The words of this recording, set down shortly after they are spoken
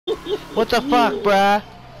What the fuck, bruh?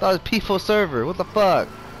 Thought it was peaceful server. What the fuck?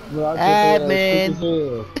 Bro, I kept Admin.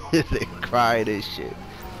 quick as hell. They crying and shit.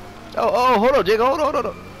 Oh, hold on, Jake. Hold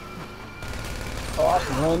on. Oh, I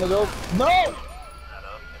can run to go. No!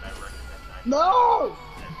 No!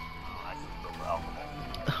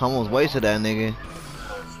 I almost wasted that nigga.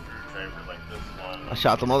 I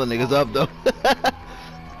shot them other niggas up though.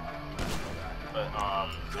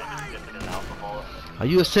 Are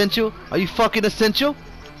you essential? Are you fucking essential?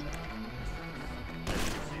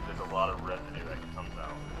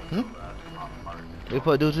 Hmm? We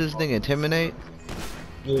put do this thing intimidate?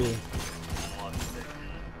 Yeah.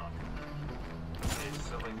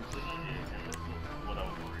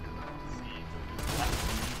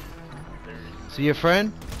 See your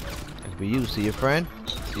friend? It could be you. See your friend?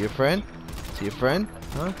 See your friend? See your friend?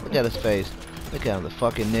 Huh? Look at his face. Look at him, the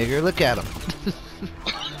fucking nigger. Look at him.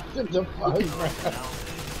 The fuck, bro?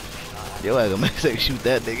 Yo, I gonna make sure shoot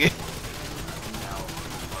that nigga.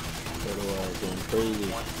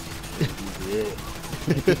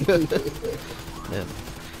 Yeah.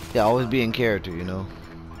 Yeah, always be in character, you know.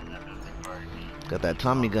 Got that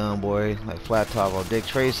Tommy gun, boy, like flat top or Dick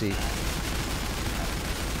Tracy.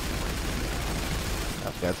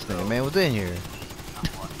 I forgot this nigga man was in here.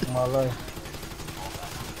 My life.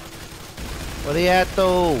 Where he at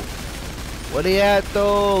though? Where he at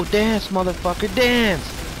though? Dance, motherfucker, dance!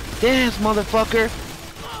 Dance, motherfucker!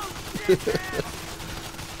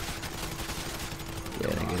 Yeah,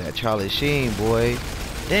 nigga, that Charlie Sheen, boy.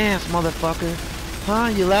 Dance, motherfucker. Huh?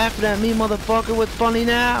 You laughing at me, motherfucker? What's funny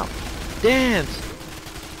now? Dance!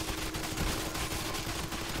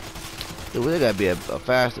 Dude, there gotta be a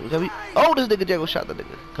faster. Oh, this nigga Jago shot the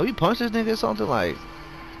nigga. Can we punch this nigga or something like?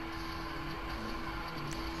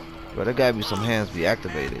 Bro, there gotta be some hands be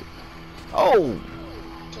activated. Oh!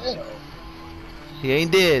 Damn. He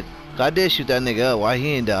ain't dead. I did shoot that nigga up. Why he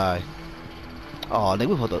ain't die? Oh, nigga,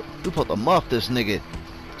 we supposed to muff this nigga.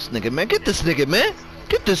 This nigga, man, get this nigga, man.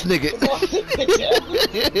 Get this nigga.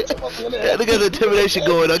 Yeah, look at the intimidation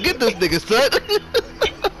going on. Get this nigga, son.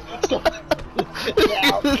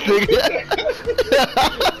 This nigga.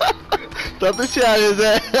 Stop the shot his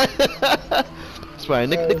ass. That's right,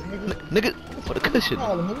 nigga, for the cushion.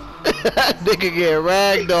 Nigga get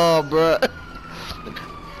ragdoll, bruh.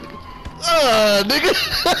 Nigga.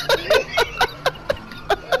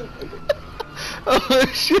 Oh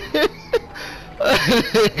shit.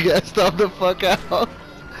 Gotta stop the fuck out.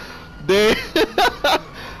 Damn.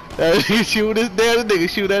 That nigga shoot this damn nigga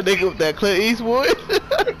shoot that nigga with that Clint Eastwood.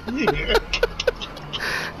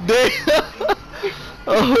 Damn.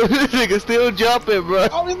 Oh, this nigga still jumping, bro.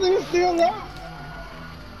 Oh, this nigga still alive.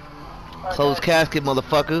 Closed casket,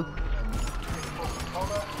 motherfucker.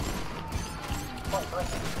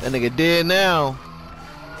 That nigga dead now.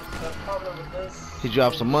 He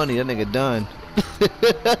dropped some money. That nigga done.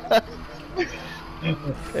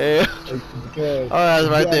 Yeah. Oh, that's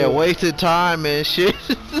right there. Wasted time and shit.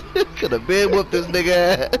 Could have been whooped this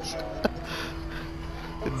nigga ass.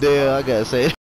 Damn, I gotta say.